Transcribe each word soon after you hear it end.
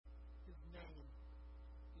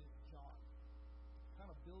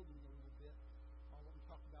building a little bit on what we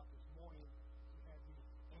talked about this morning. We had the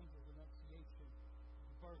angel's annunciation,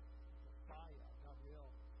 the birth of Messiah. Gabriel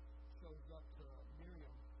shows up to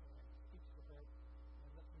Miriam and speaks to her and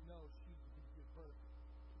lets her know she's going to give birth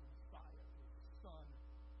to the Messiah, the Son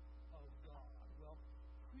of God. Well,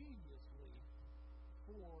 previously,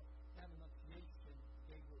 before that annunciation,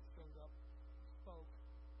 Gabriel showed up, spoke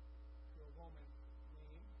to a woman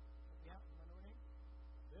named, remember her name?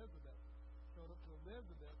 Elizabeth. Showed up to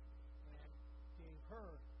Elizabeth and gave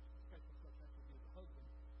her special instructions, actually gave the husband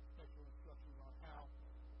special instructions on how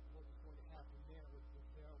what was going to happen there with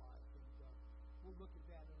their life. And we'll look at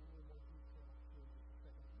that in a little more detail here in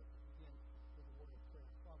just a second. Let's begin with a word of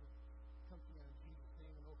prayer. Father, come to you in Jesus'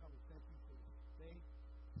 name, and Lord, how we thank you for this day.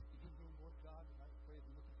 Begin doing, Lord God, and I pray as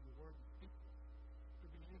we look into your word and speak to us. If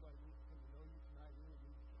there be anybody who needs to come to know you tonight, really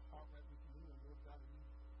needs your heart right with you, and Lord God, we need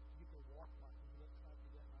to get their walk like we let tonight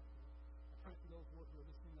be that night, Lord. I pray for those, Lord, who are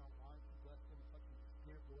listening online, to bless them and touch them with the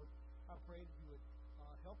Spirit, Lord. I pray that you would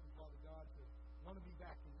help them, Father God, to want to be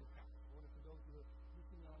back in your house. Lord, and for those who are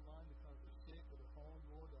listening online because they're sick or they're home,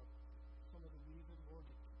 Lord, or some other reason, Lord,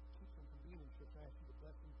 to keep them from being in church, I ask you to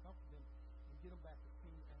bless them, comfort them, and get them back as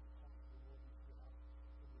soon as possible, Lord, into your house.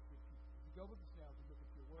 As you go with us now, as we look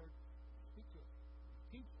at your word, speak to us,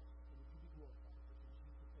 teach us, and would you be glorified. In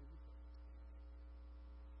Jesus' name we pray.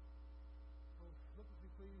 So look with me,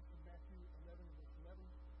 please, in Matthew 11 and verse 11.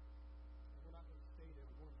 And we're not going to stay there.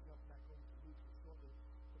 We're going to jump back over to Luke shortly.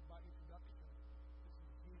 But by introduction, this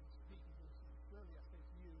is Jesus speaking. This is, surely I say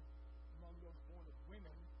to you, among those born of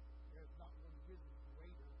women, there is not one risen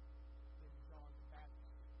greater than John the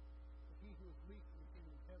Baptist. But he who is least in the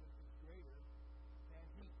kingdom of heaven is greater than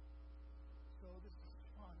he. So this is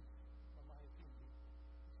John, in my opinion,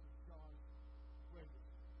 this is John's greatest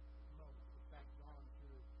moment. In fact, John, if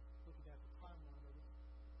you're looking at the timeline of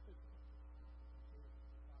this,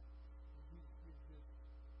 and Jesus gives this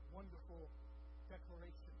wonderful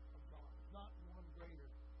declaration of God. Not one greater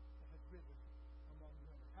that has risen among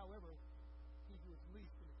women. However, he who is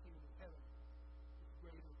least in the kingdom of heaven is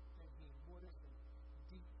greater than he. Boy, there's some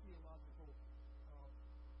deep theological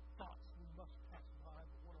thoughts we must pass by,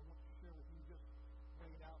 but what I want to share with you, just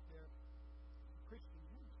lay it out there. Christians,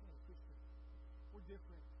 you understand Christians, we're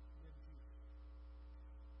different than Jews.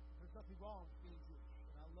 There's nothing wrong with being Jewish,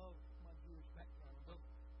 and I love my Jewish background. I love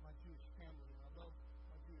my Jewish family, and I love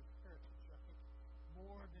my Jewish heritage. I think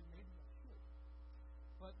more than maybe I should.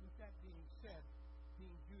 But with that being said,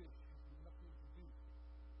 being Jewish has nothing to do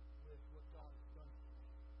with what God has done for me.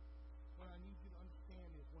 What I need you to understand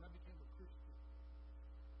is when I became a Christian,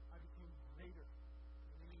 I became greater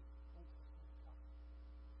than any Old Testament prophet.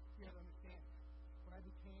 You have to understand, when I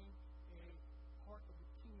became a part of the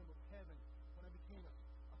kingdom of heaven, when I became a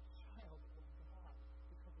child of God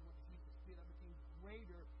because of what Jesus did, I became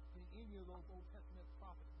greater than any of those Old Testament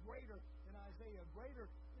prophets, greater than Isaiah, greater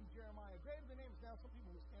than Jeremiah, greater than Amos. Now, some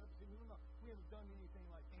people will stand up and say, no, we haven't done anything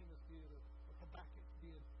like Amos did or Habakkuk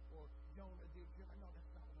did or Jonah did. No,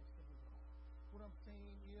 that's not what I'm saying at all. What I'm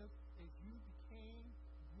saying is you became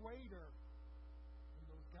greater than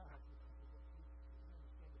those guys because of what Jesus did. You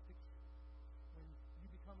understand the picture. When you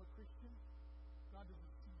become a Christian, God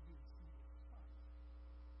doesn't see you as the Son.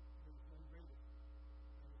 There is none greater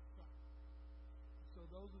than the Son. So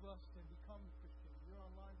those of us that become Christians, you're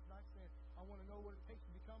online tonight saying, I want to know what it takes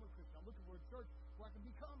to become a Christian. I'm looking for a church where I can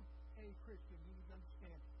become a Christian. You need to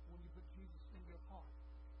understand when you put Jesus in your heart,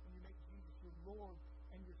 when you make Jesus your Lord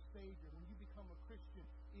and your Savior, when you become a Christian,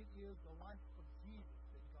 it is the life of Jesus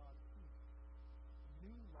that God sees.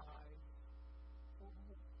 New lives for the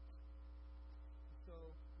world. So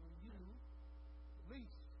when you, at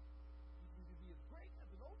least, you need to be as great as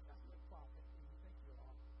an Old Testament prophet as you think you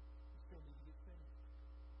are, you still need to get saved.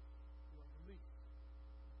 You are the least.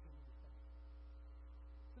 You still need to get saved.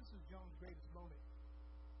 This is John's greatest moment.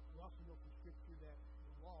 We also know from Scripture that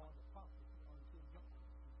the law and the prophets are until John.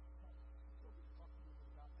 So we can talk a little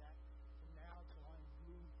bit about that. And now till I'm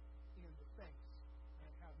blue in the face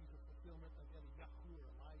and how he's a fulfillment of Eliyahu or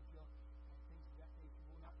Elijah and things of that nature.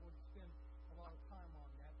 We're not going to spend a lot of time on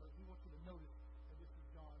that, but we want you to notice that this is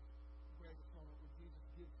John's greatest moment when Jesus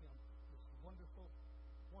gives him this wonderful,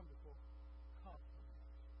 wonderful compliment.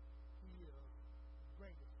 He is the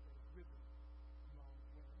greatest that has risen among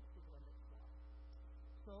women. Let's look at our next slide.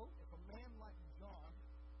 So, if a man like John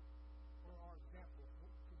were our example,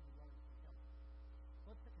 what should we learn from him?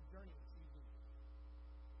 Let's take a journey this evening.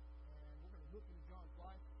 And we're going to look into John's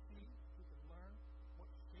life, see if we can learn what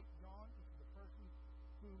shaped John into the person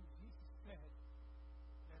whom Jesus said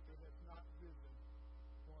that there has not risen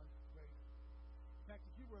one greater. In fact,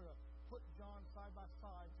 if you were to put John side by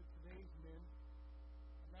side to today's men,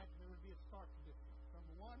 imagine there would be a stark difference.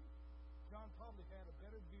 Number one, John probably had a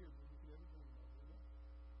better beard than you could ever dream of. Amen.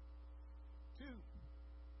 Two,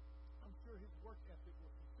 I'm sure his work ethic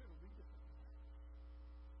was considerably different.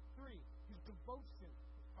 Three, his devotion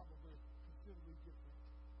was probably considerably different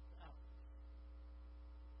to ours.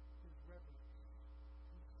 His reverence,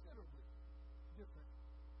 considerably different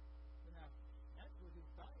than ours. Actually, his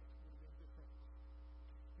diet would have been different.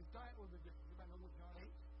 His diet would have been different. Anybody know what John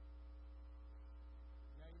ate?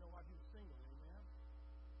 Now you know why he was single, amen?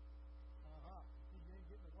 You ain't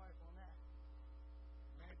getting a wife on that.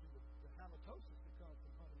 Imagine the halitosis that comes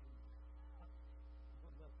from honey.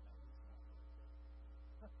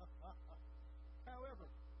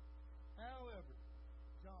 However,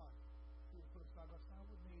 John, who was put side by side,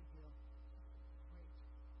 would made him a great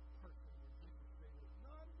person. When Jesus said, "There's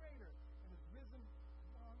none greater," and is risen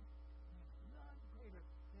among men, none greater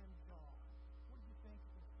than John. What do you think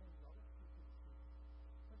is going to stand God? Let's get to the truth.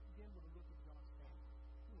 Let's begin with a look at John's family.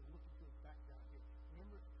 We're going to look into his background here.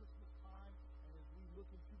 Remember, it's Christmas time, and as we look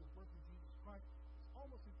into the birth of Jesus Christ, it's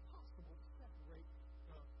almost impossible to separate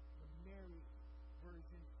the Mary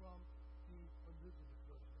version from the Elizabeth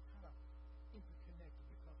version. They're kind of interconnected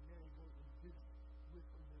because Mary goes and visits with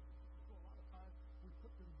Elizabeth. And so a lot of times we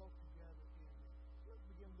put them both together in there. So let's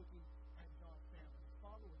begin looking at John's family. His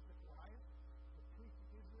father was Zechariah, the priest of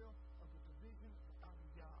Israel of the division of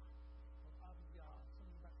Abijah. Some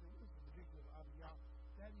of you might say, what is the division of Abijah?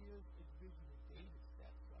 That is a division that David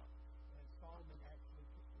sets up. And Solomon actually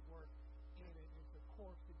puts the work in it. It's a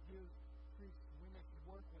course that gives priests and women to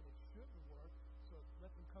work when they shouldn't work. So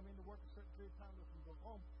let them come into work a certain period of time, let them go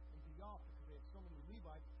home and be off because they had so many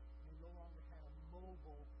Levites and they no longer had a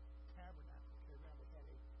mobile tabernacle to carry around. They had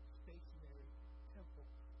a stationary temple.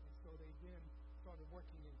 And so they then started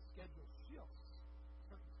working in scheduled shifts.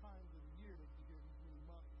 Certain times of the year they'd be here these many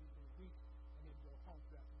months, these many weeks, and they'd go home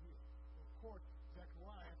throughout the year. And of course,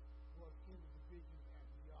 Zechariah was in the division of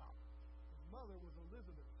Abijah. His mother was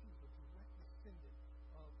Elizabeth. She was a direct descendant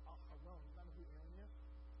of Aharon. You know who Aaron is?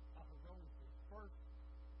 Aharon is the first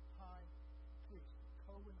high priest,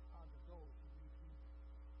 Cohen HaGadol, if you read Hebrew.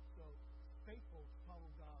 So faithful to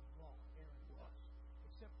follow God's law, Aaron was,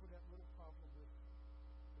 except for that little problem with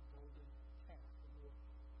the golden calf. And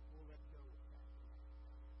we'll let go of that.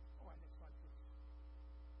 All right, next slide, please.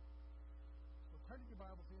 So turning your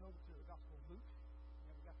Bibles in over to the Gospel of Luke.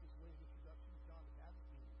 Now we got this way of introduction of John the Baptist.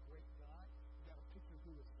 He's a great guy. We got a picture of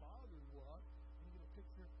who his father was, and you get a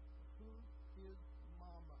picture of who his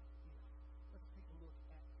mama is. Let's take a look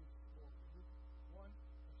at his story. Luke 1,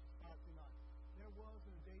 verses 5 through 9. There was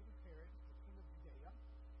in the days of Herod, the king of Judea,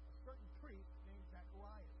 a certain priest named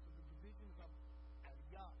Zacharias of the divisions of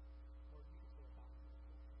Abijah, or you can say Abijah.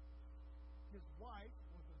 His wife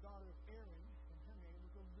was the daughter of Aaron, and her name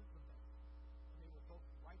was Elizabeth. And they were both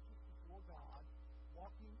righteous before God,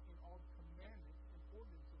 walking in all the commandments and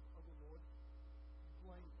ordinances of the Lord,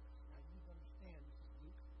 blameless. Now you understand, this is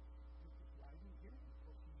Luke. Luke is writing here, and of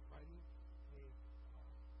course he's writing a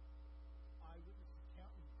eyewitness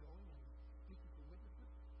account. He's going and speaking to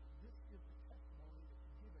witnesses. This is the testimony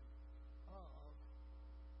that's given of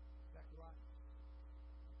Zacharias.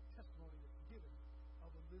 Testimony that's given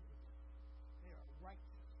of Elizabeth. They are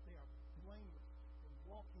righteous. They are blameless. They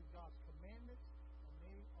walk in God's commandments, and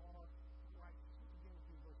they are righteous. Let's begin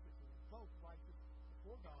with verse 15. Both righteous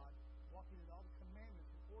before God, walking in all the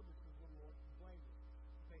commandments and ordinances of the Lord, blameless.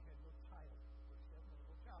 They had no child. Verse 7, they had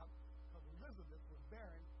no child, because Elizabeth was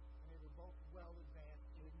barren, and they were both well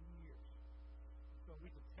advanced in years. So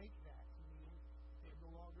we can take that to mean they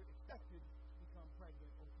no longer expected to become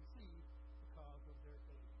pregnant or conceive because of their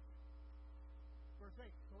age. Verse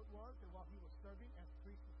 8, so it was that while he was serving as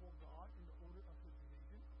priest before God in the order of his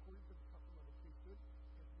division, according to the custom of the priesthood,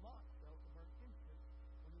 his lot fell to burn incense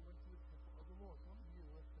when he went to the temple of the Lord. So let me give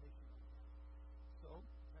you an explanation on that. So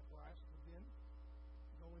Zacharias would then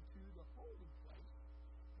go into the holy place,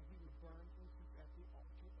 and he would burn incense at the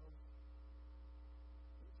altar of incense.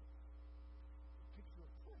 A picture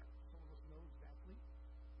of prayer. Some of us know exactly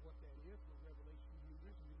what that is. We're Revelation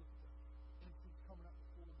users, and we look at the incense coming up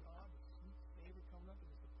before God, the sweet savor coming up, and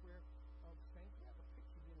it's the prayer of saints. We have a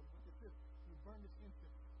picture then of what this is. He would burn this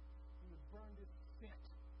incense. He would burn this scent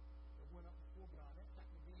that went up before God. That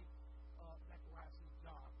happened to be Zacharias'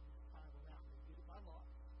 job this time around. He did it by law.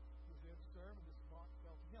 He was there to serve, and this lot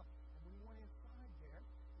fell to him. And when he went inside there,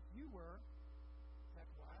 if you were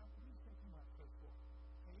Zechariah, what do you think you might pray for?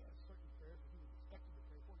 And he had certain prayers that he was expected to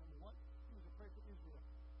pray for. Number one, he was to pray for Israel.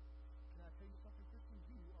 Can I tell you something, Christian?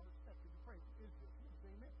 You are expected to pray for Israel. Can you say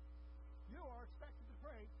amen? You are expected to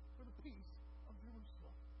pray for the peace of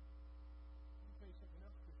Jerusalem. Let me tell you something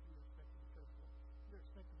else, Christian, you're expected to pray for. You're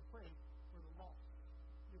expected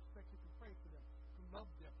love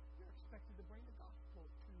them. You're expected to bring the gospel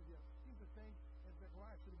to them. These are things that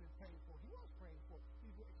Zechariah should have been praying for. He was praying for.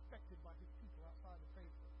 These were expected by his people outside to pray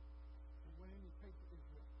for. He went in and prayed for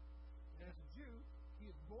Israel. And as a Jew, he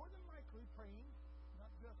is more than likely praying not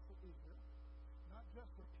just for Israel, not just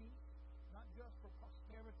for peace, not just for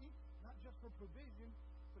prosperity, not just for provision,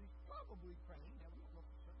 but he's probably praying, now we don't know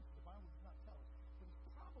for certain, the Bible does not tell us, but he's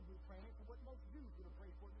probably praying for what most Jews would have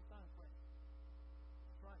prayed for at this time frame.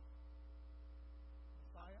 That's right.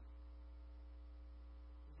 Messiah.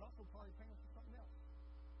 He's also probably praying for something else.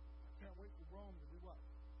 I can't wait for Rome to do what?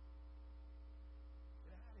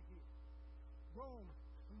 Get out of here. Rome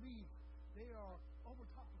believes they are over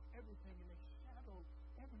top of everything and they shadow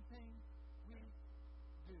everything we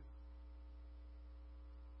do.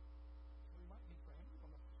 So we might be praying, we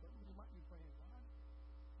don't know for certain, we might be praying, God,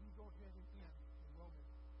 you go ahead and end in Roman,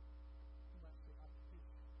 you might say,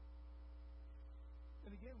 occupation.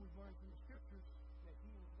 And again, we've learned from the scriptures that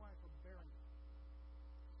he and his wife are barren.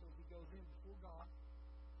 So he goes in before God,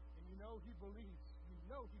 and you know he believes. You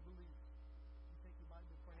think he might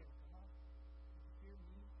be praying, God, did you hear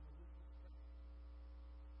me and Elizabeth's prayer?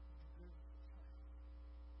 Did you hear the child?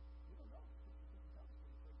 We don't know. Scripture doesn't tell us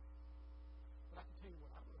what he prayed for. But I can tell you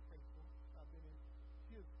what I would have prayed for. I've been in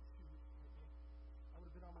his shoes with me. I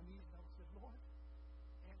would have been on my knees and I would have said, Lord,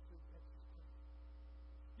 answer Betsy's prayer.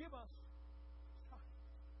 Give us time.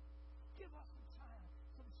 Give us some time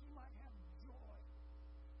so that she might have joy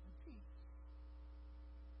and peace.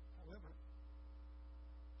 However,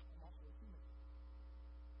 I'm also a human.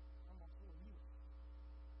 I'm also a human.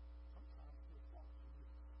 Sometimes we're false in you.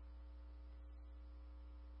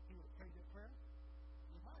 He would have prayed that prayer.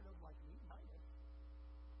 He might have, like me, might have.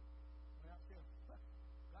 When I said,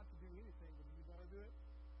 God can do anything, but you going to do it?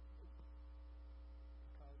 Because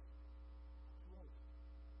I'm too old.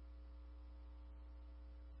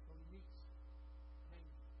 So he meets Haman and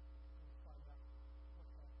we find out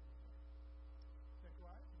what's happening there.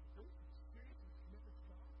 Zechariah, he was good, he was serious, he was committed to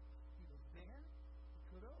God. He was there. He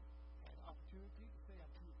could have had an opportunity to say,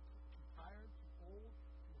 I'm too tired, too old,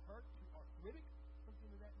 too hurt, too arthritic,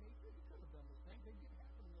 something of that nature. He could have done those things. They didn't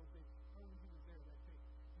happen in those days. Only he was there that day.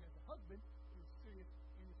 And as a husband, he was serious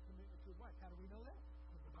in his commitment to his wife. How do we know that?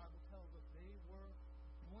 Because the Bible tells us they were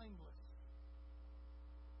blameless.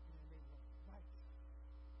 And they were righteous.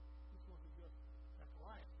 This wasn't just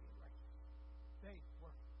Zechariah being righteous. They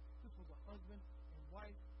were. This was a husband and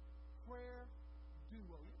wife prayer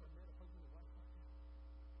duo. You ever met a husband and wife like that?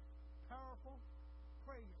 Powerful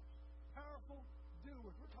prayers. Powerful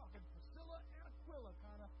doers. We're talking Priscilla and Aquila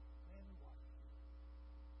kind of man and wife.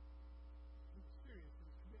 He was serious in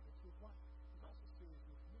his commitment to his wife. He was also serious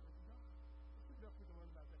in his commitment to God. Let's look it up. We can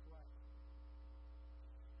learn about Zechariah.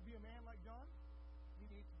 To be a man like John, he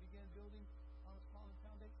needs to begin building on a solid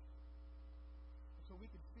foundation. And so we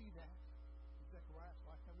can see that in Zechariah's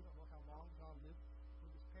life. Now, we don't know how long John lived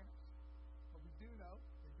with his parents, but we do know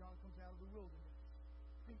that John comes out of the wilderness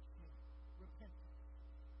preaching repentance.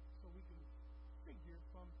 So we can figure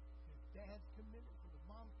from his dad's commitment, from his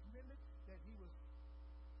mom's commitment, that he was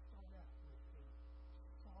started out with a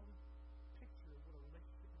solid picture of what a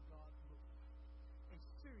relationship with God looks like. A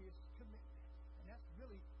serious commitment. And that's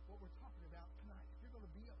really what we're talking about tonight. If you're going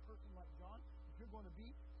to be a person like John, if you're going to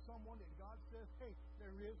be someone that God says, hey,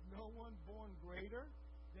 there is no one born greater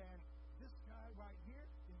than this guy right here,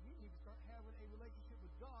 then you need to start having a relationship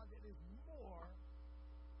with God that is more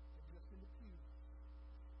than just in the pew.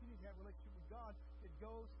 You need to have a relationship with God that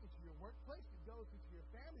goes into your workplace, that goes into your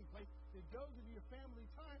family place, that goes into your family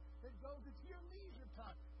time, that goes into your leisure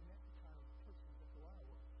time. And that's the kind of person that Zechariah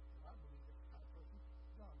was. And I believe that's the kind of person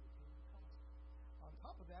John became to become. On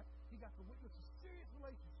top of that, he got to witness a serious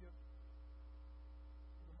relationship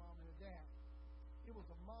with a mom and a dad. It was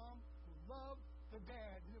a mom who loved the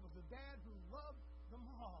dad, and it was a dad who loved the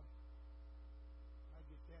mom. I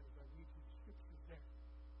get that as I read through the scriptures there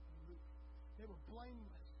in Luke. They were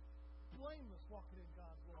blameless walking in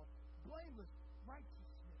God's world, blameless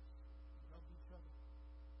righteousness. They loved each other.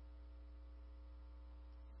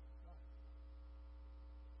 Right.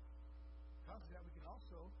 Because of that, we can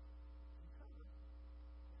also encourage,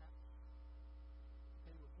 perhaps,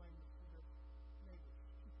 they were blameless for their neighbors.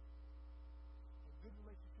 A good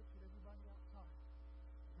relationship with everybody outside.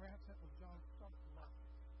 Perhaps that was John's start in life.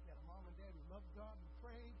 He had a mom and dad who loved God and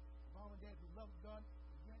prayed, a mom and dad who loved God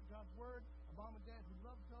and read God's word, a mom and dad who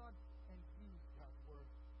loved God and used God's word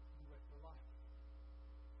to direct their life.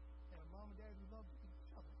 And a mom and dad who loved each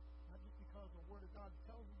other, not just because the word of God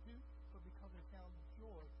tells them to, but because they found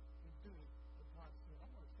joy in doing what God said.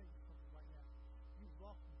 I want to tell you something right now. You've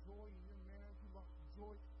lost joy in your marriage, you lost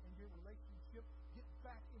joy in your relationship. Get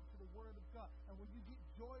back into the Word of God. And when you get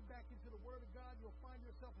joy back into the Word of God, you'll find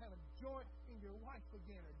yourself having joy in your wife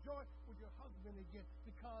again, or joy with your husband again,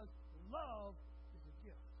 because love is a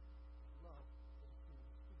gift. Love is a free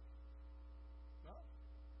gift. Love.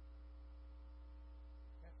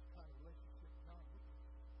 That's the kind of relationship God witnessed.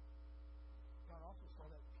 God also saw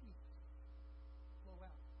that peace flow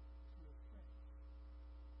out to his friends,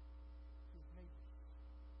 to his neighbors,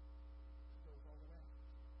 to those all around.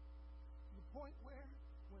 To the point where,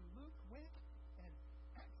 when Luke went and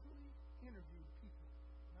actually interviewed people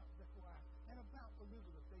about Zechariah and about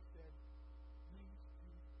Elizabeth, they said, these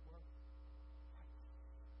two were righteous.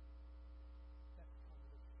 That's the kind of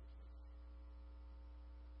relationship.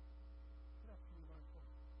 What else can we learn from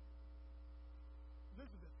it?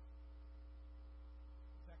 Elizabeth,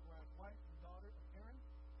 Zechariah's wife and daughter of Aaron,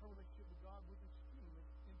 her relationship with God was extremely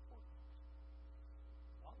important.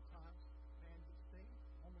 A lot of times, man gets saved,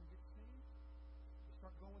 woman gets saved, they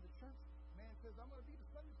start going to church. Man says, I'm going to be the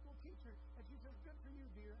Sunday school teacher. And she says, good for you,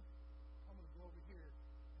 dear. I'm going to go over here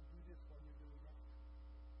and do this while you're doing that.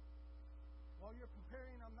 While you're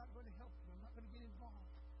preparing, I'm not going to help you. I'm not going to get involved.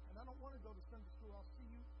 And I don't want to go to Sunday school. I'll see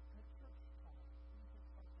you at church time. What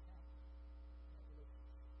starts to happen in that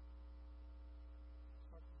relationship? It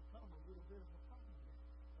starts to become a little bit of a problem here,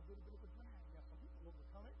 a little bit of a drag. Now, some people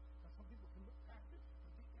overcome it. Now, some people can look past it,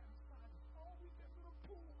 but deep down inside, there's always that little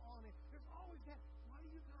pull on it. There's always that, why do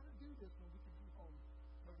you got to do this when we can be home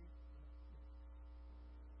 30 minutes later?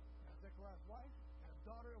 Now, Zechariah's wife and a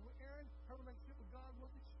daughter of Aaron, her relationship with God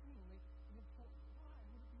was extremely important. Why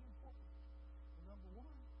would it be important? Well, number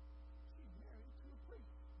one, she's married to a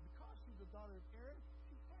priest. Because she's the daughter of Aaron,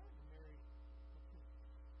 she had to marry a priest.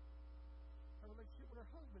 Her relationship with her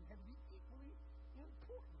husband had to be equally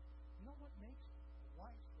important. You know what makes a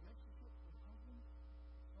wife's relationship with her husband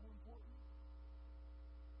so important?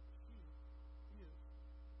 She is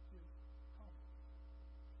his confidant.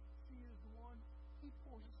 She is the one he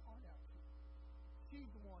pours his heart out to. She's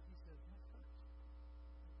the one he says, that hurts.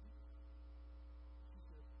 She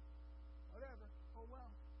says, whatever, oh well.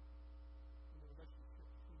 In the relationship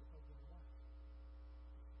between the husband and wife.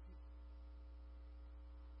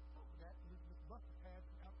 Oh, that Elizabeth must have had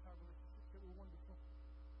some outside relationships that were wonderful.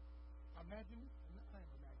 Imagine, and I'm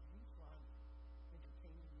imagining, so I'm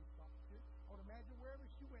entertaining these thoughts here. I would imagine wherever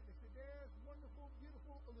she went, they said, there's wonderful,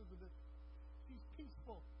 beautiful Elizabeth. She's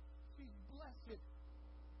peaceful. She's blessed.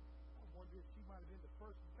 I wonder if she might have been the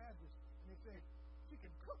first Baptist, and they said, she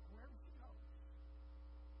can cook wherever she goes.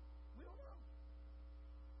 We don't know.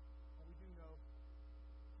 But we do know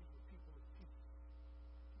these were people of peace,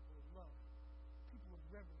 people of love, people of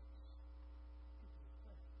reverence, people of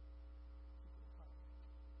prayer, people of confidence.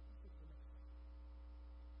 Let's get to the next thing.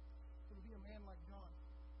 So to be a man like John,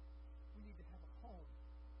 we need to have a home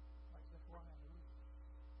like Zechariah and Elizabeth.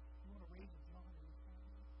 You want to raise a John in your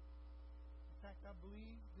family? In fact, I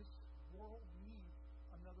believe this world needs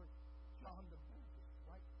another John the Baptist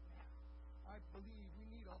right now. I believe we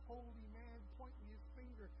need a holy man pointing his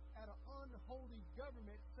finger at an unholy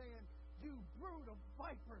government saying, you brood of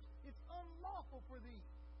vipers, it's unlawful for thee.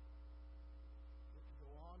 We can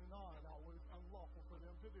go on and on about what is unlawful for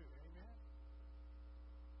them to do. Amen?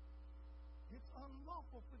 It's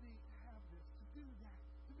unlawful for thee to have this, to do that,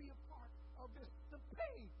 to be a part of this, to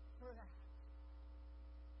pay for that.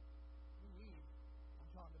 We need a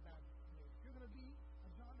John the Baptist. If you're going to be a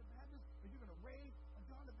John the Baptist, or you're going to raise a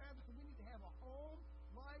John the Baptist, we need to have a home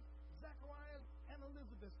like Zechariah and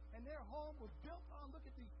Elizabeth. And their home was built on, look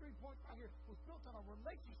at these 3 points right here, was built on a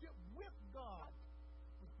relationship with God.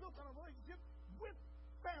 Was built on a relationship with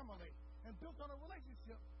family. And built on a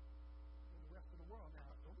relationship with the rest of the world.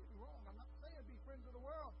 Now, don't get me wrong, I'm not saying be friends of the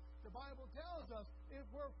world. The Bible tells us if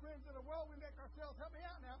we're friends of the world, we make ourselves, help me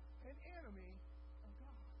out now, an enemy of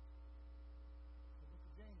God. The book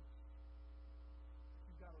of James.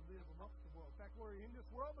 You've got to live amongst the world. In fact, we're in this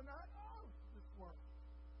world, but not of this world.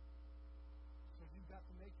 So you've got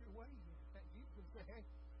to make your way here. In fact, Jesus would say, hey,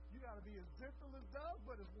 you got to be as gentle as doves,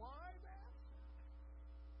 but as wise as.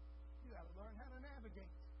 You got to learn how to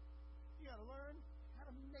navigate. You got to learn how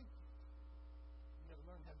to make it. You got to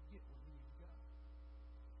learn how to get where you need to go.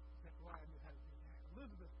 Zechariah knew how to do that.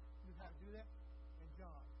 Elizabeth knew how to do that. And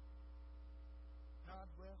John. God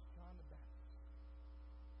bless John the Baptist.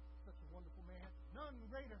 Such a wonderful man. None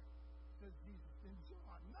greater, says Jesus, than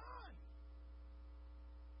John. None.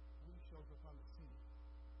 When he shows up on the scene.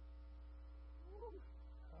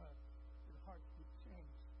 His heart gets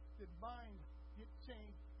changed. His mind gets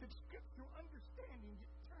changed. His scriptural understanding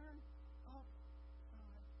gets turned upside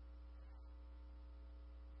down.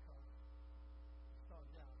 Because he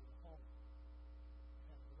started out in a home. He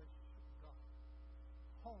had a relationship with God.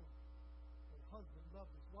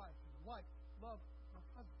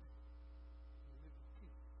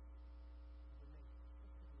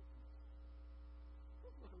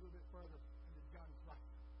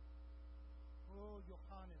 Oh,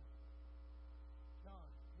 Yohanan, John,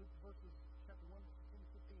 Luke verses chapter 1, verses 10 to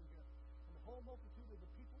 15 here. And the whole multitude of the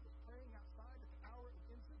people was praying outside at the hour of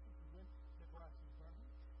incense, which is when the grass was burning.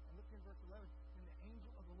 And look in verse 11. And the angel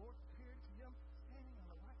of the Lord appeared to him, standing on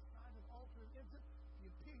the right side of the altar of incense. He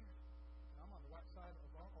appeared. And I'm on the right side of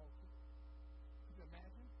our altar. Could you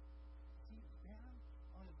imagine? He was down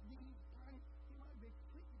on his knees praying. He might have been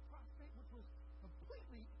completely prostrate, which was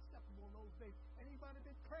completely acceptable in those days. And he might have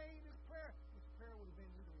been praying his prayer. His prayer would have been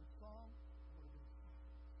either in song or would have been silent.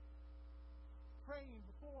 Praying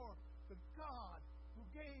before the God who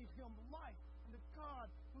gave him life, and the God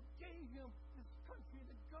who gave him this country, and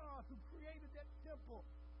the God who created that temple,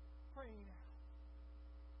 praying out.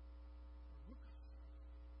 Look up.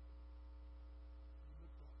 You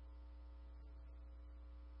look up.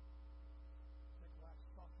 Zechariah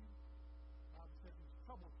saw him. The Bible says he was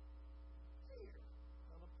troubled. Fear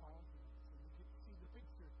fell upon him. So you get to see the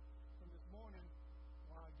picture from this morning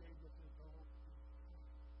while I gave this the whole.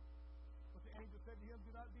 But the angel said to him,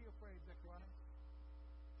 do not be afraid, Zechariah,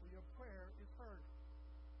 for your prayer is heard.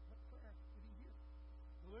 What prayer did he hear?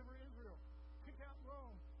 Deliver Israel. Kick out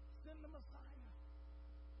Rome. Send the Messiah.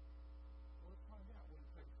 Well, let's find out what he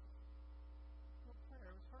prayed for. Your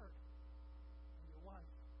prayer is heard. And your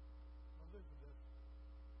wife, Elizabeth,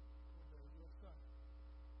 will bear your son.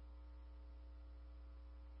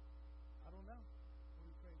 I don't know what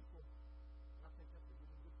he prayed for. But I think that's a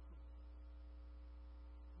really good clue.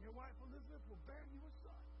 Your wife Elizabeth will bear you a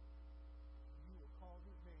son. And you will call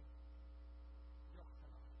his name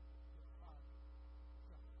Yochanan.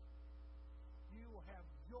 You will have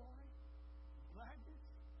joy, gladness,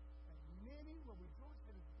 and many will rejoice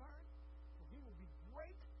at his birth. For he will be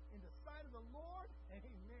great in the sight of the Lord.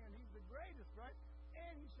 Amen. He's the greatest, right?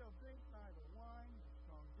 And he shall drink neither wine nor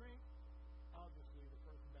strong drink. Obviously, the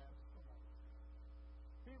first Baptist from all.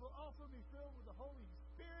 He will also be filled with the Holy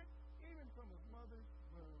Spirit, even from his mother's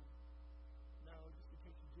womb. Now, just in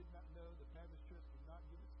case you did not know, the Baptist Church did not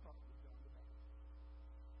get its start with John the Baptist.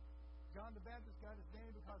 John the Baptist got his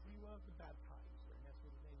name because he was the baptizer, and that's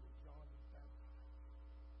what his name is, John the Baptist.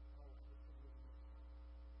 All right, let's take a look at this.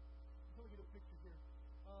 So we get a picture here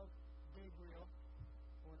of Gabriel,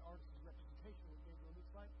 or an artist's representation of what Gabriel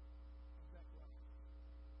looks like. Exactly right.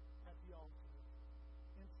 At the altar.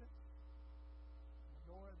 Incense.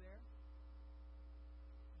 Menorah there.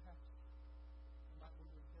 Perhaps you might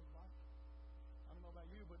wonder if his life. I don't know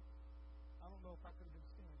about you, but I don't know if I could have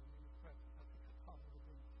been standing in his presence. I think I probably would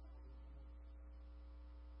have been probably.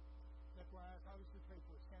 Zechariah obviously prayed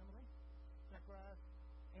for his family. Zechariah,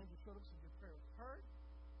 angel showed up, said your prayer was heard.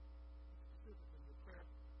 Specifically, your prayer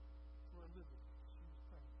for Elizabeth. She was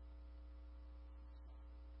praying.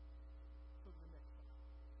 Look at the next one.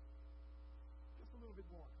 Just a little bit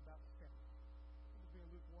more about his family. This is in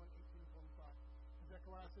Luke 1:18-25.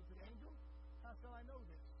 Zechariah said to the angel, how shall I know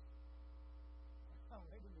this? Oh,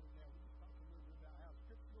 wait a minute now. We just talked a little bit about how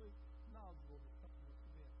scripturally knowledgeable this couple was to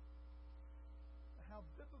be. How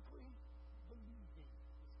biblically believing this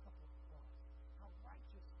couple was. How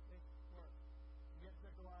righteous they were. And yet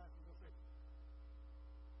Zechariah is going to say,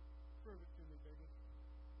 prove it to me, baby.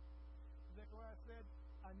 Zechariah said,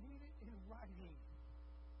 I need it in writing.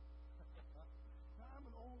 Now, I'm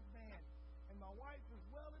an old man, and my wife is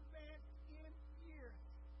well advanced in years.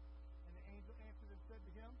 And the angel answered and said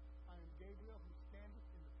to him, I am Gabriel who standeth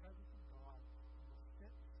in the presence of God, and was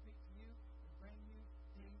sent to speak to you and bring you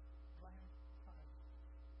these glad tidings.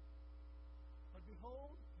 But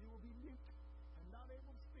behold, you will be mute and not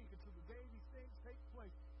able to speak until the day these things take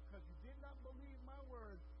place, because you did not believe my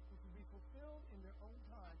words, which will be fulfilled in their own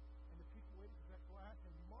time. And the people waited for Zechariah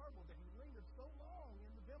and marveled that he lingered so long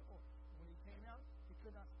in the temple. And when he came out, he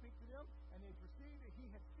could not speak to them, and they perceived that he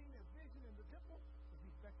had seen a vision in the temple, but he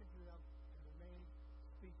beckoned to them and remained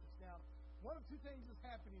speechless. Now, one of two things is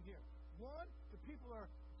happening here. One, the people are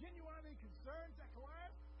genuinely concerned. Zechariah,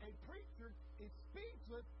 a preacher, is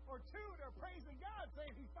speechless. Or two, they're praising God,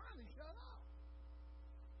 saying he finally shut up.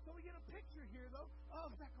 So we get a picture here, though,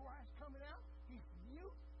 of Zechariah coming out. He's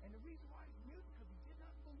mute, and the reason why he's mute is because he did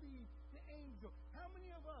not believe the angel. How many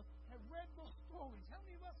of us have read those stories? How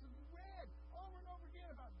many of us have read over and over again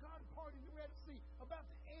about God parting the Red Sea, about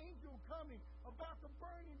the angel coming, about the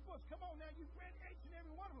burning bush? Come on now, you've read each and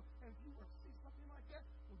every one of them. And if you were to see something like that,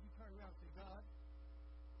 would you turn around and say, God,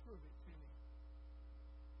 prove it to me?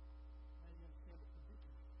 Now you understand what the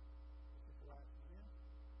predicament that Zechariah is in.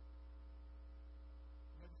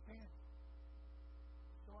 You understand?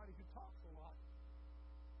 Somebody who talks a lot.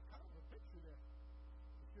 Kind of a picture there.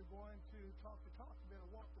 If you're going to talk the talk, you better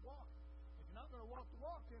walk the walk. If you're not going to walk the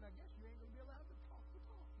walk, then I guess you ain't going to be allowed to talk the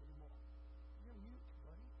talk anymore. You're mute,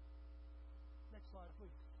 buddy. slide,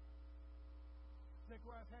 please.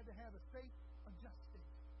 Zechariah had to have his faith adjusted.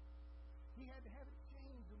 He had to have it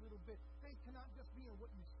changed a little bit. Faith cannot just be in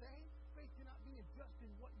what you say. Faith cannot be in just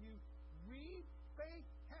in what you read. Faith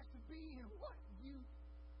has to be in what you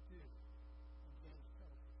do. And James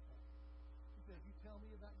tells us that. He says, you tell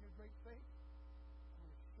me about your great faith, I'm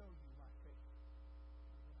going to show you my faith.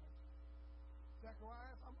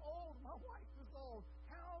 Zacharias, I'm old. My wife is old.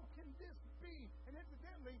 How can this be? And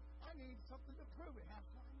incidentally, I need something to prove it. How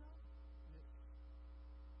can I know?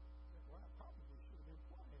 Zechariah probably should have been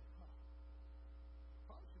quiet.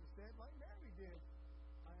 Probably should have said like Mary did,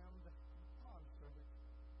 I am the bondservant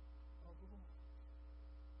of the Lord.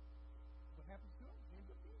 What happens to him? He ends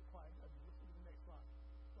up being quiet, doesn't he? Listen to the next slide.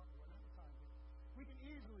 Starting to run out of time here. We can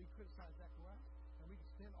easily criticize Zechariah, and we can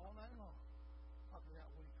spend all night long talking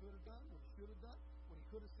about what he could have done, what he should have done, what he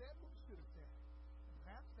could have said, what he should have said. And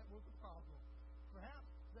perhaps that was the problem.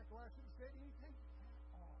 Perhaps Zechariah should have said anything at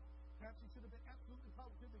all. Perhaps he should have been absolutely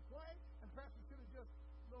positively quiet, and perhaps he should have just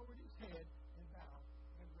lowered his head and bowed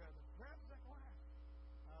and reverence. Perhaps Zechariah,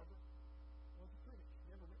 however, was a critic.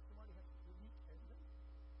 You ever met somebody who has to critique everything?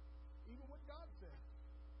 Even what God says.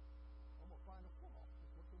 I'm going to find a flaw.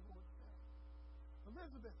 That's what the Lord said.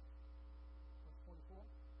 Elizabeth, verse 24,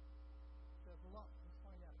 says a lot. Let's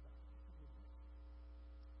find out about it.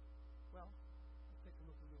 Well, let's take a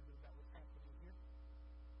look a little bit about what's happening here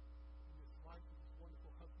in this life of this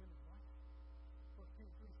wonderful husband and wife. 1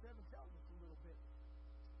 Kings 3:7 tells us a little bit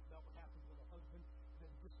about what happens when a husband is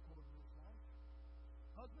in discord with his wife.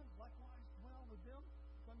 Husbands likewise dwell with them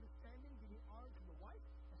with understanding, giving honor to the wife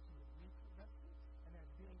as to the mutual benefit, and as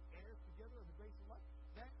being heirs together of the grace of life,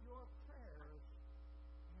 that your prayers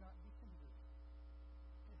may not be hindered.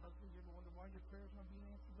 Hey, husband, you ever wonder why your prayers aren't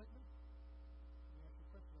being answered lately? The answer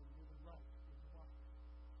question, are you living right with your wife?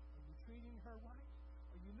 Are you treating her right?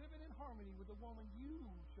 Are you living in harmony with the woman you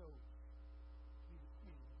chose to be the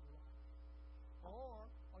queen of your life?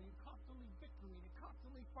 Or are you constantly bickering and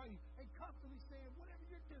constantly fighting and constantly saying whatever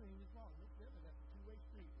you're doing is wrong? That's a two-way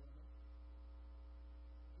street, woman.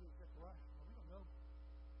 Here's Zechariah. Well, we don't know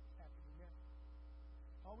what's happening now.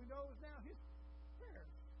 All we know is now his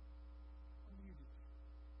prayers are muted.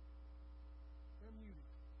 They're muted.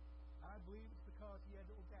 I believe it's because he had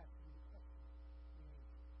the audacity to question the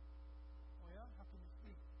angel. Oh yeah? How can you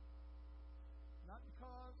speak? Not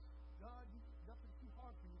because God, nothing's too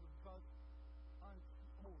hard for you, but because I'm too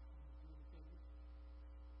old for you to do anything with it.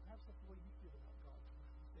 Perhaps that's the way you feel about God tonight.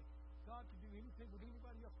 You say, God can do anything with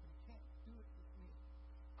anybody else, but he can't do it with me.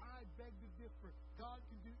 I beg to differ. God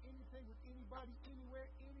can do anything with anybody, anywhere,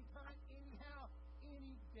 anytime, anyhow,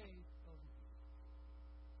 any day of the year.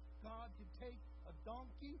 God can take a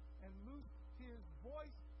donkey and loose his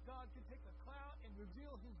voice. God can take a cloud and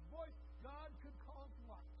reveal his voice. God could cause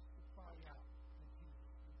lights to cry out that Jesus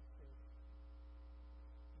is the Savior.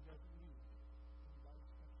 He doesn't need anybody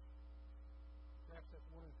special. Perhaps that's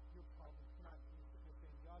one of your problems tonight. You're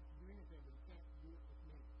saying God can do anything, but he can't do it with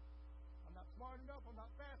me. I'm not smart enough. I'm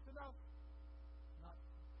not fast enough. I'm not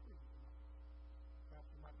pretty enough. Perhaps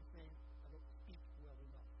you might be saying, I don't speak well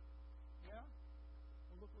enough. Yeah?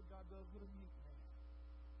 Well, look what God does with a mute man.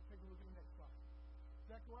 Take a look at the next slide.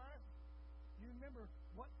 Zechariah, you remember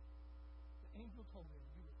what the angel told him.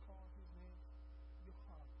 You would call his name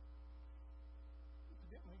Yohanan.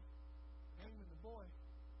 Incidentally, naming the boy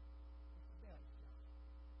was the dad's job.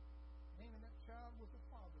 Naming that child was the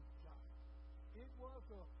father's job. It was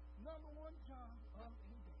the number one job of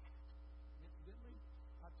a dad. Incidentally,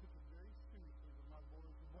 I took it very seriously when my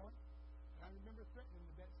boys were born. And I remember threatening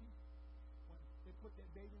the Betsy when they put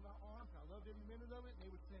that baby in my arms. I loved every minute of it. And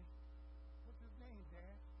they would say, what's his name,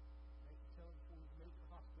 Dad? And they could tell him before he was made to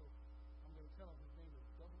the hospital. I'm going to tell him his name is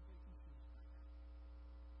Double Bacon Cheeseburger.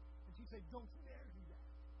 And she said, don't you dare do that.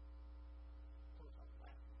 Of course, I was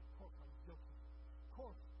laughing. Of course, I was joking. Of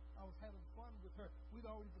course, I was having fun with her. We'd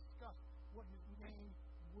already discussed what his name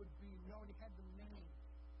would be. We already had the name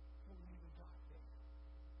before we even got there.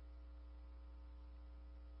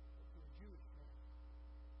 But for a Jewish man,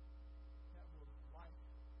 that was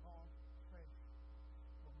lifelong treasure.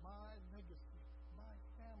 For my legacy, my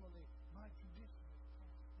family, my tradition is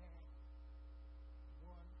passed down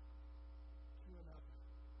one to another.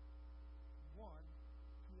 One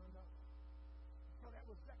to another. So that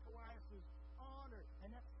was Zechariah's honor,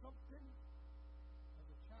 and that's something as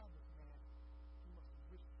a childless man he must have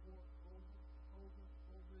wished for over and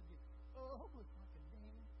over again. Oh, if I can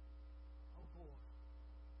name, oh boy,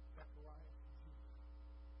 Zechariah and Jesus.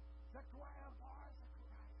 Zechariah bar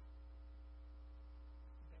Zechariah.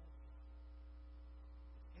 That's the dad's job.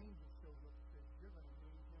 The angel shows up and says, you're going to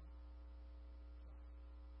name him John.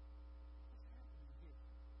 What's happening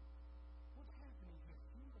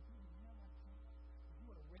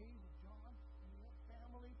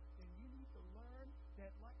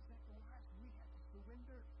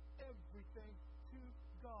everything to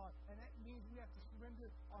God. And that means we have to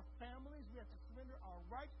surrender our families, we have to surrender our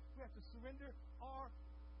rights, we have to surrender our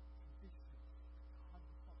conditions. God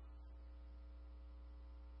the Father.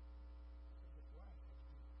 So that's right.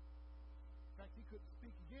 In fact, he couldn't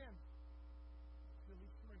speak again until he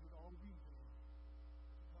surrendered all reason to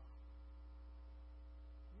God.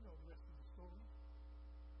 You know the rest of the story.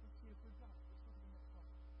 Let's see if we got it. Let's look at the next part.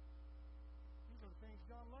 These are the things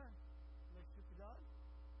John learned. Relationship to God.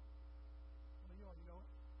 Well, you already know it.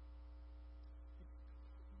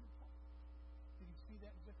 Did you see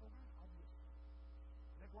that in Zechariah? Obviously.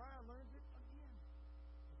 Zechariah learns it again.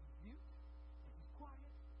 And he's mute, and he's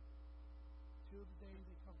quiet, till the day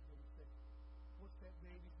he comes to him and says, what's that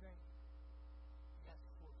baby's name? He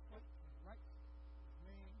asks for a plate, and he writes his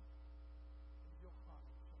name is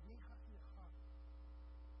Yohanan.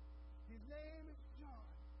 His name is John.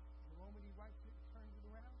 And the moment he writes it and turns it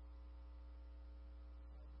around,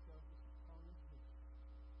 becomes a tongue of wisdom.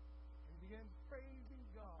 And he begins praising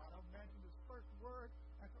God. I imagine his first word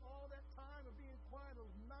after all that time of being quiet,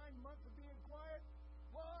 those 9 months of being quiet,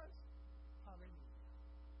 was hallelujah.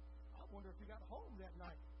 I wonder if he got home that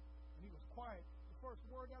night and he was quiet. The first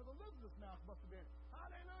word out of Elizabeth's mouth must have been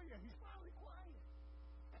hallelujah. He's finally quiet.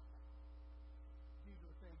 These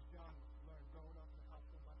are the things John learned growing up in the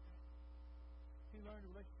household like that. He learned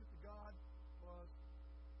the relationship to God was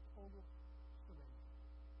total surrender.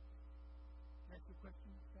 That's the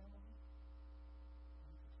question, family.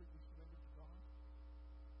 You completely surrender to God?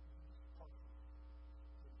 Or you just partial?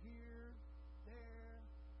 So here, there,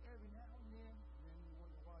 every now and then you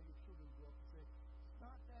wonder why your children grow up and say, it's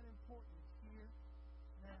not that important. It's here,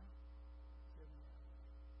 it's now, it's every now and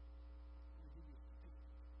then. I'm going to give you a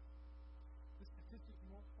statistic. This statistic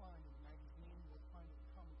you won't find in a magazine, you won't find it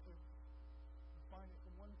in commentaries. Find it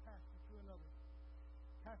from one pastor to another.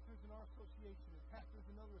 Pastors in our association, and pastors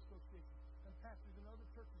in other associations, and pastors in other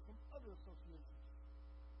churches from other associations.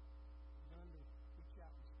 None to reach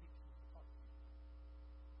out and speak to you and talk to you.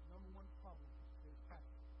 Number one problem is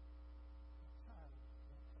pastor. My child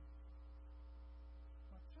won't come to me.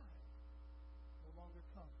 My child no longer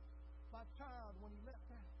comes. My child, when he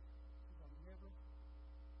left out, says, I'm never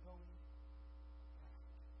going back.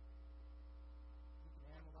 We can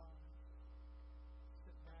analyze.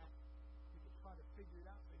 Sit back. We can try to figure it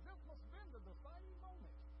out. Say, this must have been the deciding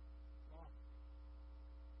moment. Wrong.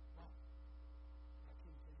 Wrong. I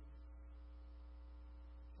can't tell you this.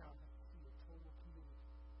 The child has to see a total committed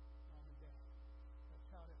mom and dad. That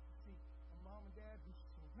child has to see a mom and dad who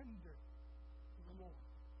surrender to the Lord.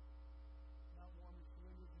 Not one who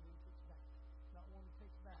surrenders and then takes back. Not one who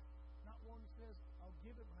takes back. Not one who says, I'll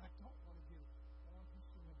give it, but I don't want to give it. One who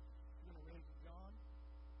surrenders. You're going to raise a John.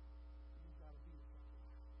 You've got to be with that.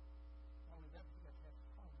 Not only that, but you got to have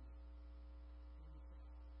harmony in your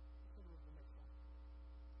family. Let's go to the next one.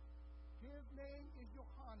 His name is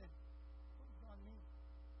Yohanan. What does John mean?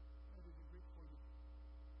 That is a Greek for you.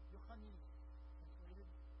 Yohanan, translated.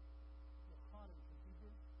 Yohanan from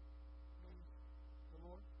Hebrew means the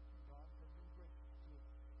Lord God has been gracious to us.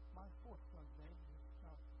 My fourth son's name is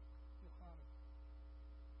Jonathan. Yohanan.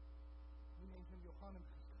 We named him Yohanan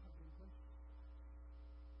because God has been gracious.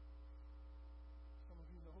 Some of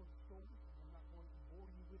you know the story, and I'm not going to bore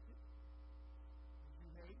you with it. As you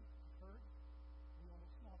may have heard, we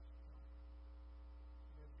almost lost John.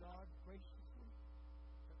 And as God graciously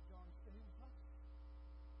let John stay with us,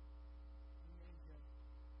 we named him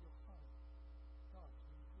Yohanan. God's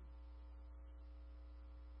been good.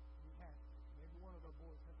 We have. And every one of our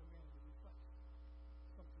boys has a name that reflects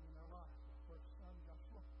something in our lives. My first son,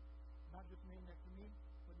 Joshua, not just named after me,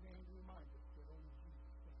 but named to remind us that only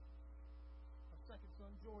Jesus stands. Our second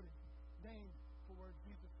son, Jordan, named for where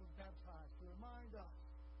Jesus was baptized, to remind us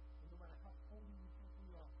that no matter how holy we think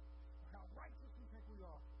we are, or how righteous we think we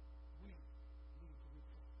are, we need to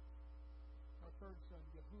repent. Our third son,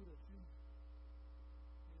 Yehuda, Jr.,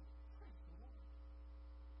 is praise the Lord.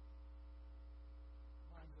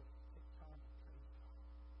 Reminds us to take time to praise God.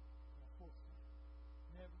 And our fourth son,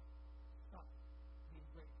 never stop being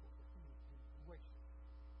grateful for who has been gracious.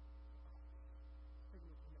 Take a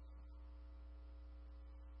look at the next one.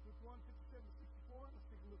 Luke 1, 57 to 64. Let's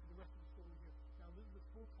take a look at the rest of the story here. Now, Elizabeth's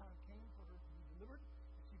full time came for her to be delivered,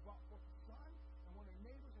 and she brought forth a son. And when her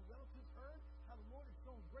neighbors and relatives heard how the Lord had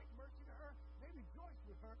shown great mercy to her, they rejoiced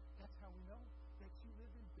with her. That's how we know that she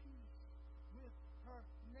lived in peace with her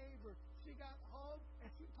neighbors. She got home, and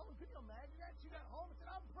she told them, can you imagine that? She got home and said,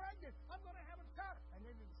 I'm pregnant. I'm going to have a child. And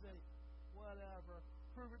they didn't say, whatever.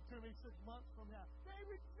 Prove it to me 6 months from now. They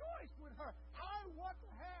rejoiced with her. I want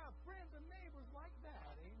to have friends and neighbors like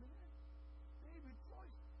that. Amen. They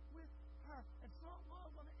rejoiced with her. And so it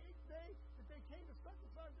was on the 8th day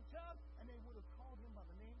by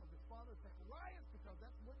the name of his father Zechariah because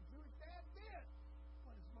that's what Jewish dads did.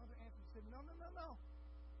 But his mother answered and said, no, no, no, no.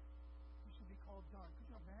 He should be called John. Could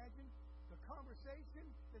you imagine the conversation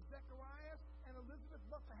that Zechariah and Elizabeth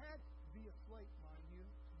must have had via slate, mind you?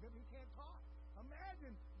 Remember, he can't talk.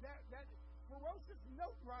 Imagine that ferocious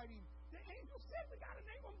note writing. The angel said, we got to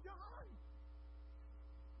name him John.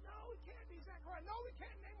 No, we can't be Zechariah. No, we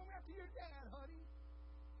can't name him after your dad, honey.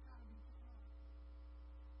 It's got to be John.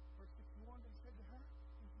 Verse 61, they said to her,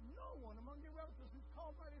 there's no one among your relatives who's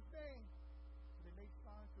called by this name. So they made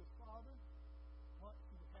signs to his father what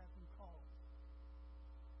he would have him called.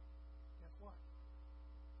 Guess what?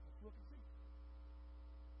 Let's look and see.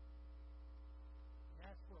 He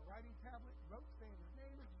asked for a writing tablet, wrote saying his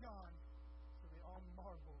name is John. So they all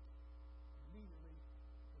marveled. Immediately,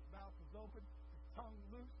 his mouth was open, his tongue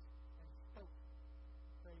loose, and he spoke,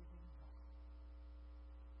 praising God.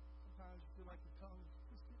 Sometimes you feel like your tongue is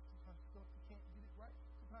twisted. Sometimes you feel like you can't get it right.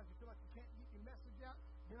 Sometimes you feel like you can't get your message out.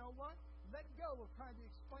 You know what? Let go of trying to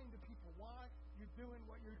explain to people why you're doing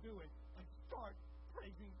what you're doing and start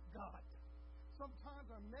praising God.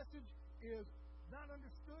 Sometimes our message is not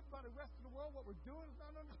understood by the rest of the world. What we're doing is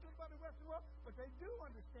not understood by the rest of the world, but they do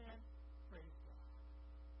understand. Praise God.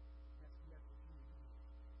 That's the message you need to use.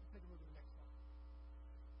 Let's take a look at the next one.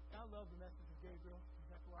 I love the message of Gabriel to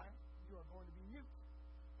Zechariah. You are going to be mute.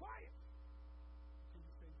 Quiet. Until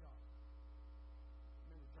you say John.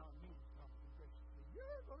 Remember, John means God has been gracious to me.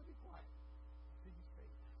 You're going to be quiet until you say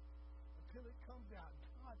that. Until it comes out.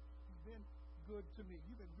 God has been good to me.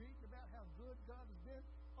 You've been reading about how good God has been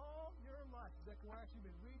all your life. Zechariah, you've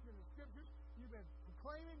been reading in the scriptures. You've been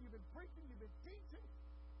proclaiming. You've been preaching. You've been teaching.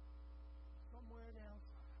 Somewhere down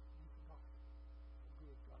you forgot how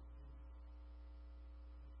good God has been.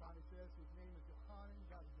 He finally says his name is Yohanan.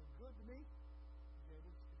 God has been good to me. He gave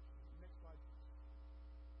us the next slide.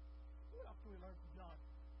 What else can we learn from John?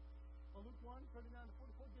 Well, Luke 1:39 to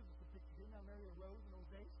 44 gives us the picture here. Now Mary arose in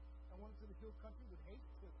those days and went into the hill country with haste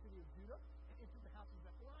to the city of Judah and entered the house of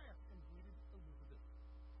Zechariah and greeted Elizabeth.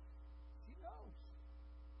 She knows.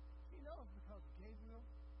 She knows because Gabriel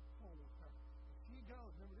told her. And she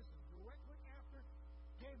goes. Remember, this is directly after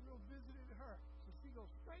Gabriel visited her. So she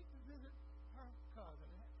goes straight to visit her cousin.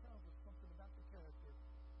 And that tells us something about the character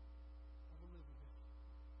of Elizabeth.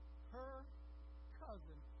 Her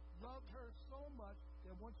cousin loved her so much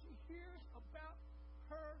that when she hears about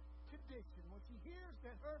her condition, when she hears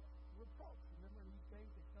that her reproach, remember in these days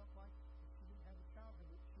they felt like if she didn't have a child,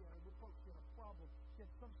 she had a reproach, she had a problem, she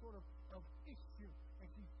had some sort of issue, and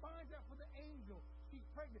she finds out from the angel she's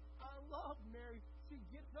pregnant. I love Mary. She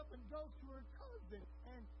gets up and goes to her cousin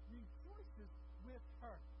and rejoices with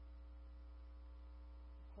her.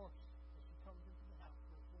 Of course, as she comes into the house,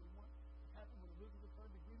 verse 41, it happened when Elizabeth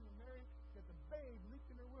heard the greeting of Mary that the babe leaped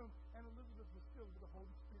in her womb, and Elizabeth was filled with the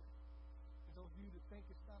Holy Spirit. For those of you that think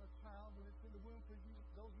it's not a child when it's in the womb, for you,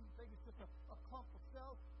 those of you that think it's just a clump of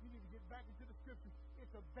cells, you need to get back into the scriptures.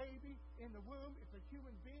 It's a baby in the womb. It's a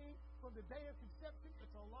human being. From the day of conception,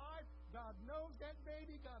 it's alive. God knows that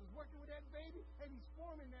baby. God is working with that baby, and He's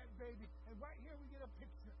forming that baby. And right here we get a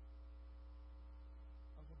picture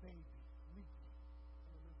of the baby leaping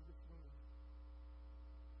in Elizabeth's womb.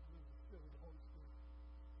 Elizabeth filled with the Holy Spirit.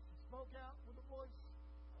 She spoke out with a voice,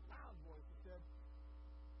 a loud voice, and said,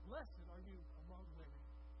 "Blessed are you among women,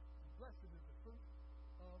 and blessed is the fruit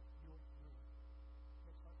of your womb."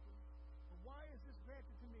 Next slide, please. "For why is this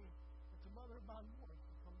granted to me, that the mother of my Lord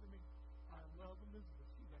should come to me? I love Elizabeth."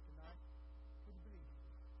 She recognized who the baby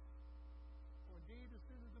was. "For indeed, as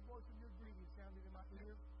soon as the voice of your greeting sounded in my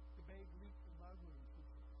ear, the babe leaped in my womb."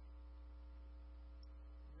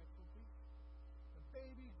 Next one, please. The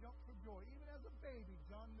baby jumped for joy. Even as a baby,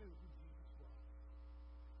 John knew who Jesus was.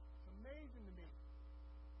 It's amazing to me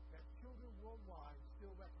that children worldwide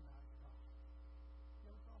still recognize God. You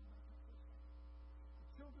ever thought about that? The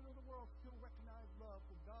children of the world still recognize love,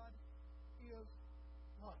 for God is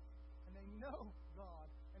love. And they know God,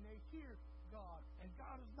 and they hear God, and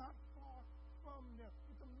God is not far from them.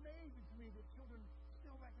 It's amazing to me that children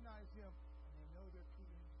still recognize Him, and they know their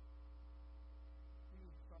creator. We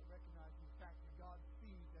need to start recognizing the fact that God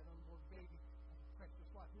sees that unborn baby as a precious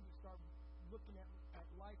life. We need to start looking at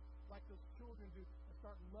life like those children do, and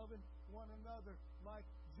start loving one another like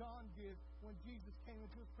John did when Jesus came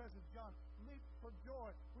into his presence. John leaped for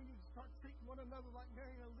joy. We need to start treating one another like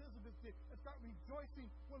Mary and Elizabeth did, and start rejoicing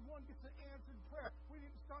when one gets an answered prayer. We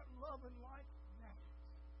need to start loving like that.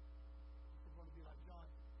 If we're going to be like John,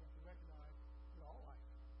 we have to recognize that all life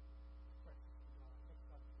is precious to God. Next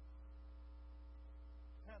slide.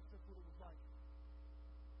 Perhaps that's what it was like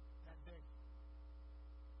that day.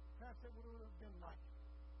 Perhaps that's what it would have been like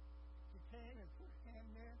to hand and put her hand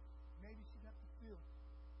there, maybe she got to feel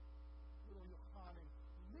little Yochanan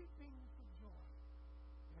leaping for joy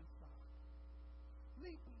inside.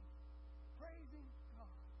 Leaping, praising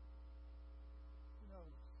God. Who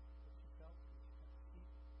knows what she felt when she got to see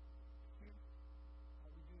here?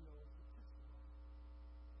 All we do know is the testimony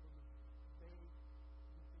of the vague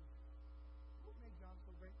leaping. What made John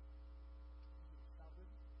so great? He was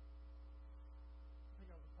salvation. I think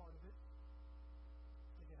I was a part of it.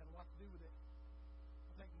 I think it had a lot to do with it.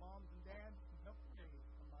 I think moms and dads can help raise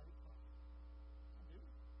a mighty prophet. I do.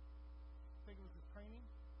 I think it was his training.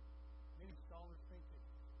 Many scholars think that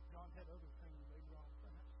John had other training later on,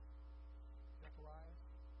 perhaps. Zechariah,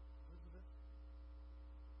 Elizabeth,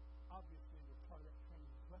 obviously were part of that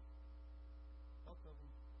training as well. Both of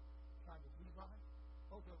them tried to Levi.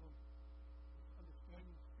 Both of them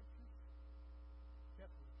understanding scriptures.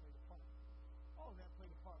 Definitely played a part. All of that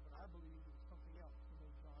played a part, but I believe it was something else that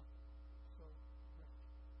made John so great.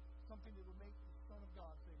 Something that would make the Son of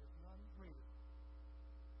God say there's none greater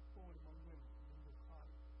born among women than this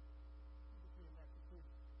high. Look at that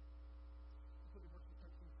conclusion. Look at verses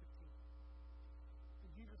 13 and 15.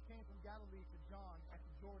 And Jesus came from Galilee to John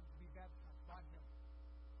after Jordan to be baptized by him.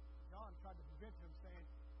 John tried to prevent him, saying,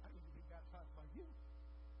 I need to be baptized by you.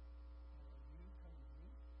 And are you coming to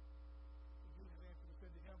me? And Jesus answered and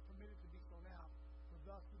said to him, permit it to be so now, for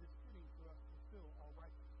thus it is fitting for us to fulfill all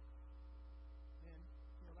righteousness. Then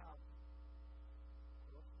he allowed him.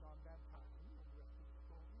 So John baptized him, and the rest of the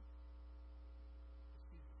story. You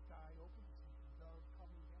see the sky open, you see the dove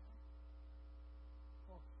coming down.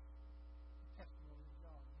 Oh, the testimony of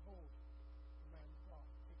John. Behold, the Lamb of God,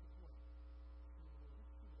 take his way.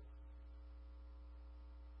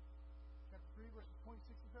 Chapter 3, verses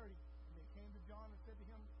 26 and 30. And they came to John and said to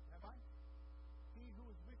him, Rabbi, he who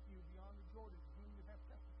is with you beyond the Jordan, to whom you have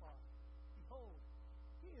testified, behold,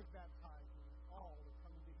 he is baptizing, and all are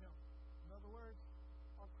coming to him. In other words,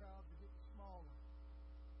 our crowds are getting smaller.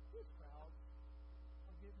 His crowds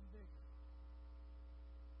are getting bigger.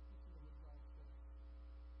 Listen to what John said.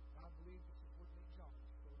 I believe this is what made John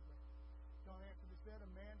so great. John answered and said,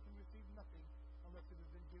 a man can receive nothing unless it has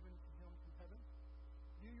been given to him from heaven.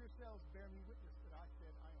 You yourselves bear me witness that I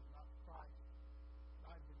said I am not Christ,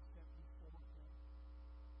 but I have been sent before him.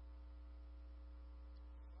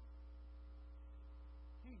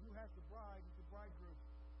 He who has the bride is the bridegroom,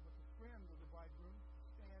 but the friend of the bridegroom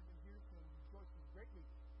stands and hears him, rejoicing greatly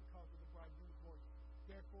because of the bridegroom's voice.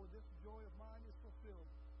 Therefore this joy of mine is fulfilled.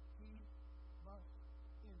 He must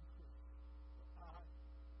increase, but I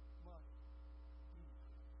must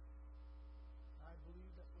decrease. I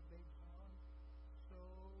believe that what made John so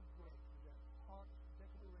great is that heart's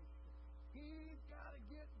declaration. He's got to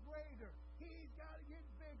get greater. He's got to get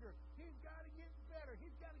bigger. He's got to get better.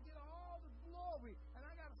 He's got to get all the glory. And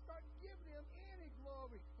I got to start giving him any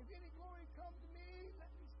glory. If any glory comes to me, let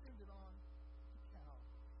me send it on to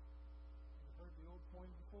Calvary. You've heard the old poem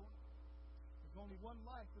before? There's only one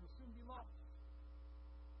life that will soon be lost.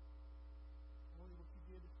 Only what you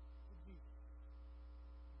did for Jesus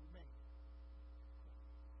remains.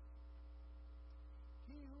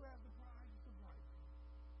 He who has the bride is the bridegroom.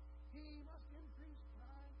 He must increase, but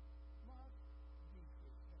I must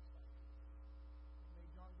decrease. Next slide. What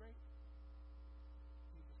made John great?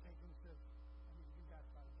 Jesus came to him and said, I need to be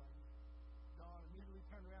baptized by you. John immediately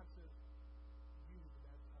turned around and said, you need to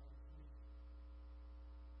baptize me.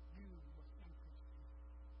 You must increase me.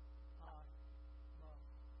 I must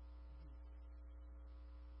decrease.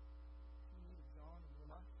 You need a John in your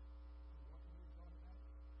life. You want to be a John in that?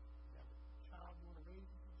 You have a child you want to raise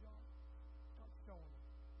into John? Start showing them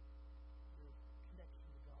your connection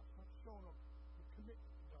to God. Start showing them your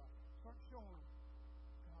commitment to God. Start showing them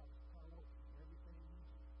God is priority in everything you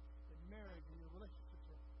do. That marriage and your relationships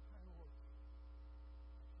are priority.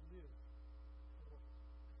 You live for it.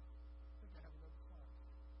 I think I have another slide.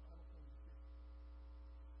 I don't think you see.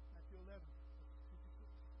 Matthew 11, verses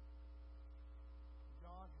 56.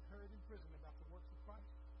 John had heard in prison about the works of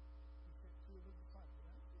Christ. He sent two of his disciples.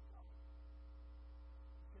 He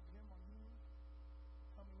said to him, are you the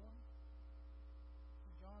coming one?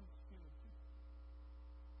 And John was human too.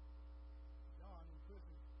 John in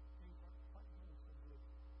prison, things aren't quite going so good.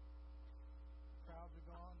 The crowds are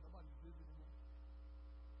gone, nobody's visiting him.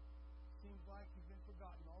 Seems like he's been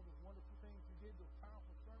forgotten. All those wonderful things he did, those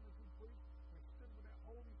powerful sermons he preached, where he stood with that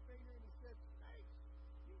holy finger and he said, snakes,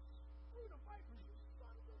 you screw the vipers, you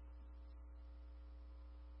son of a...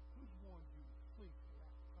 Who's warned you? Flee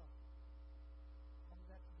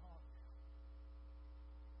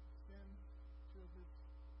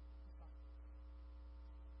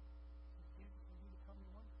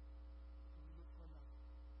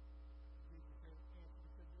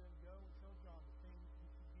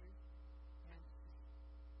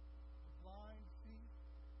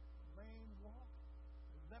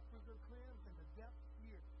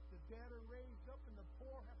dead are raised up, and the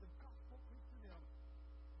poor have the gospel preached to them.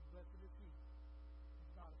 Blessed is he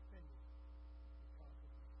who's not offended because of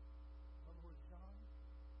me. In other words, John,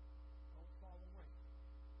 don't fall away.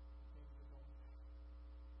 Things are going bad.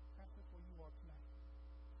 Perhaps that's where you are tonight.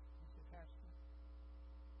 You say, Pastor,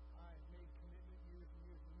 I made a commitment years and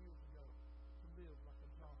years and years ago to live like a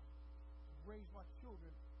John, to raise my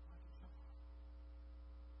children like a John.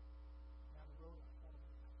 Down the road, I thought about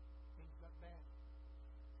it. Things got bad.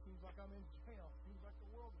 Seems like I'm in jail. Seems like the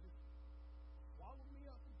world is just swallowed me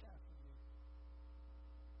up and captured me.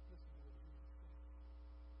 Listen to what Jesus said.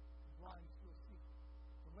 The blind still see.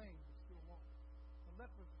 The lame is still walk. The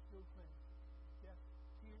lepers are still clean. Deaf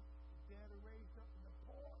hear. The dead are raised up, and the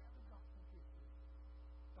poor have the gospel preached to them.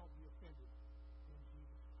 Don't be offended in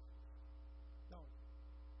Jesus Christ. Don't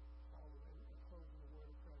fall away. We can close in the word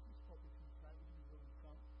of prayer. He spoke to you tonight. Would you be willing to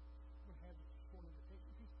come? You have this short invitation.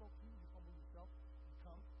 If he spoke to you, you humble yourself and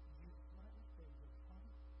come to Jesus tonight. Let's pray together. Father,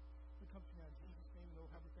 we come to you now in Jesus' name, and Lord,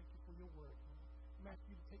 have we thank you for your word. Lord. I'm asking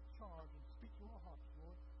you to take charge and speak to our hearts,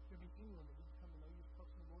 Lord. There be anyone that needs to come to know you as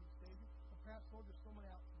personal Lord and Savior. And perhaps, Lord, there's someone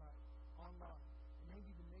out tonight online and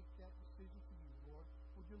maybe to make that decision for you, Lord.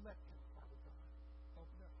 Would you let them, Father God,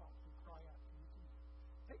 open their hearts and cry out to you tonight?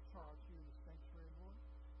 Take charge here in the sanctuary, Lord.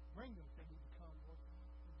 Bring them if they need to come, Lord God,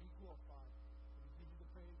 and be glorified. And we give you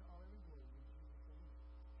the praise, honor, and glory in Jesus' name.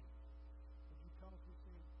 Would you come as we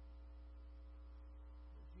sing?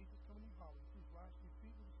 Lord Jesus, come in your power. Please rise to your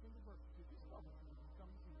feet with a single verse. If you come to you,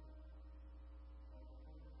 come to you.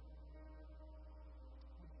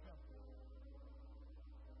 Would you come?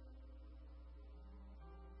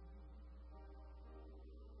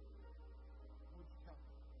 Would you come?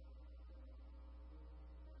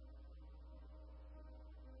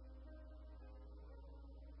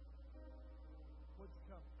 Would you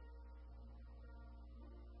come?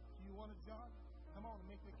 Do you want a job? Come on and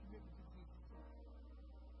make that commitment to Jesus.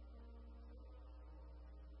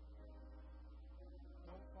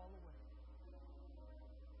 Don't fall away.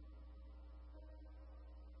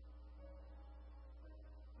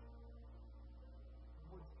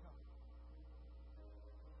 Would you come?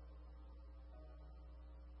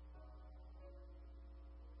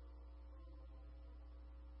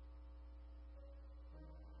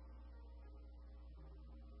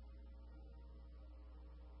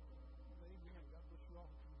 Amen. God bless you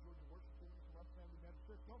all who enjoyed the worship service at Robertson Family Baptist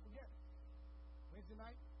Church. Don't forget, Wednesday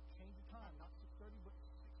night, change the time. Not 6:30, but 6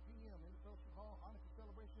 p.m. in the Fellowship Hall. Hanukkah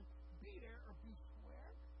celebration. Be there or be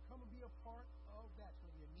square. Come and be a part of that. It's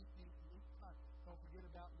going to be a neat time. Don't forget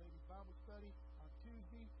about Ladies Bible Study on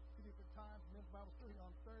Tuesday, 2 different times. Men's Bible Study on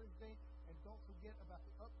Thursday. And don't forget about the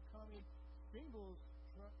upcoming singles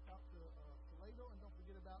trip out to Salado. And don't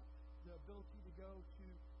forget about the ability to go to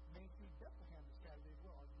Main Street Bethlehem this Saturday as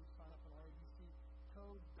well. You sign up on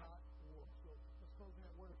rabccode.org. So let's close in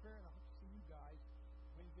that word of prayer, and I hope to see you guys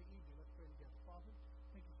Wednesday evening. Let's pray together. Father,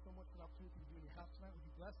 thank you so much for the opportunity to be in your house tonight. Would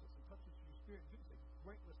you bless us and touch us with your spirit? Give us a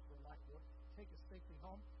great list for our life, Lord. Take us safely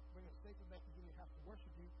home. Bring us safely back to your house to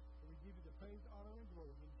worship you. And we give you the praise, honor, and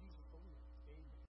glory in